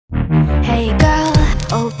Hey girl,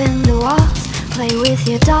 open the walls, play with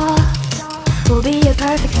your dolls. We'll be a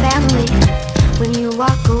perfect family. When you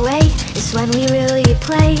walk away, it's when we really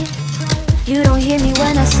play. You don't hear me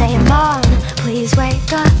when I say, Mom, please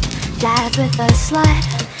wake up. Dad's with a slut,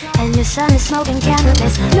 and your son is smoking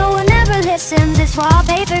cannabis. No one ever listens, it's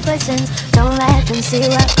wallpaper glistens. Don't let them see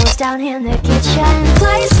what goes down in the kitchen.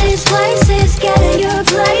 Places, places, get in your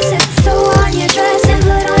places. Throw on your dress and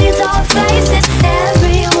put on your doll faces.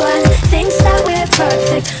 Everyone thinks that we're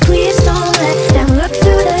perfect. Please don't let them look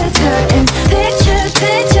through the curtains. Picture,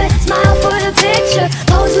 picture, smile for the picture.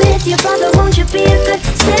 Pose with your brother, won't you be a good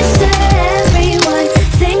sister? Everyone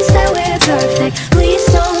thinks that we're perfect. Please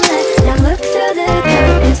don't let them look through the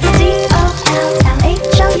curtains. Dollhouse,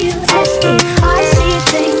 I see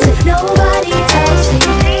things that nobody else sees.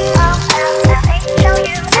 Dollhouse,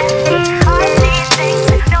 I see things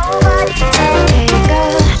that nobody else sees. Hey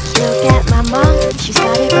girl, look at my mom, she's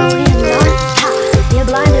got it going on. Ha, you're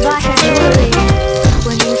blinded by her jewelry.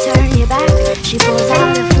 When you turn your back, she pulls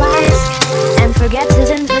out a flask and forgets his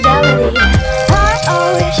infidelity.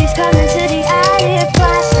 Uh-oh, she's coming to the attic.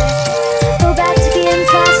 Plastic, go back to being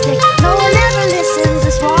plastic. No one ever listens,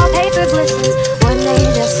 this wallpaper glistens. One day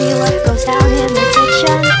they'll see what goes down in the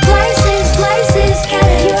kitchen. Places, places, get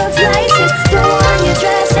in your places. Throw on your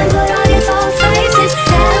dress and put on your doll faces.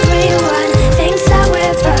 Everyone thinks that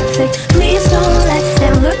we're perfect. Please don't let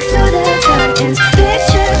them look through the curtains.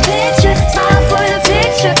 Picture, picture, smile for the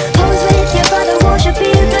picture. Pose with your brother, won't you be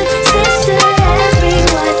a good sister?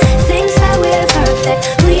 Everyone thinks that we're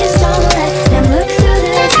perfect. Please don't let them look through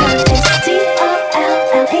the curtains.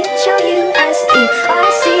 Dollhouse, I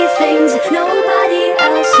see things nobody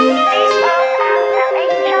else sees.